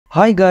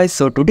Hi guys,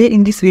 so today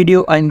in this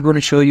video I'm going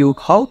to show you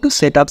how to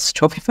set up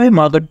Shopify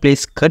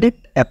Marketplace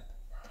Connect app.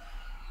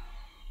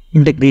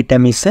 Integrate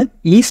Amazon,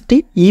 East,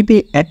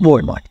 eBay and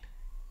Walmart.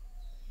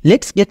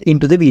 Let's get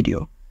into the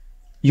video.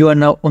 You are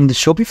now on the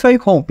Shopify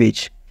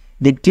homepage.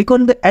 Then click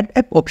on the Add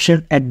App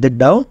option at the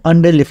down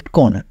under left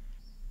corner.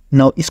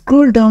 Now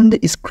scroll down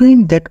the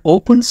screen that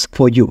opens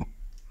for you.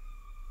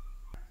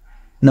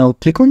 Now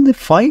click on the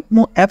Find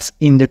More Apps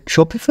in the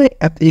Shopify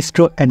App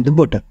Store at the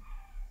bottom.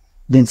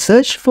 Then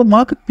search for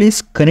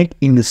Marketplace Connect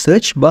in the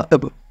search bar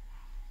above.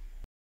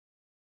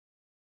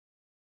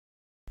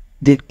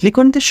 Then click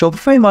on the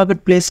Shopify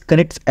Marketplace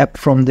Connect app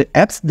from the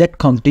apps that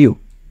come to you.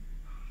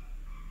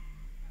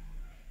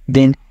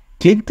 Then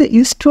click the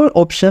Install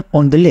option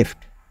on the left.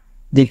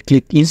 Then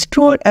click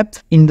Install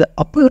Apps in the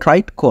upper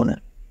right corner.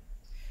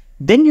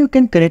 Then you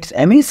can connect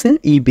Amazon,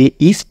 eBay,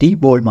 East,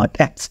 Walmart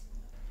apps.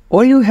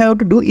 All you have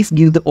to do is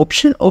give the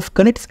option of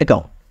Connect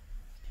account.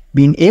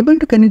 Being able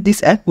to connect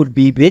this app would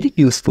be very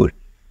useful.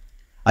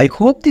 I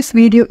hope this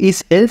video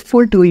is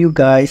helpful to you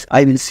guys.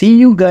 I will see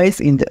you guys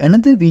in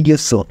another video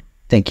soon.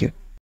 Thank you.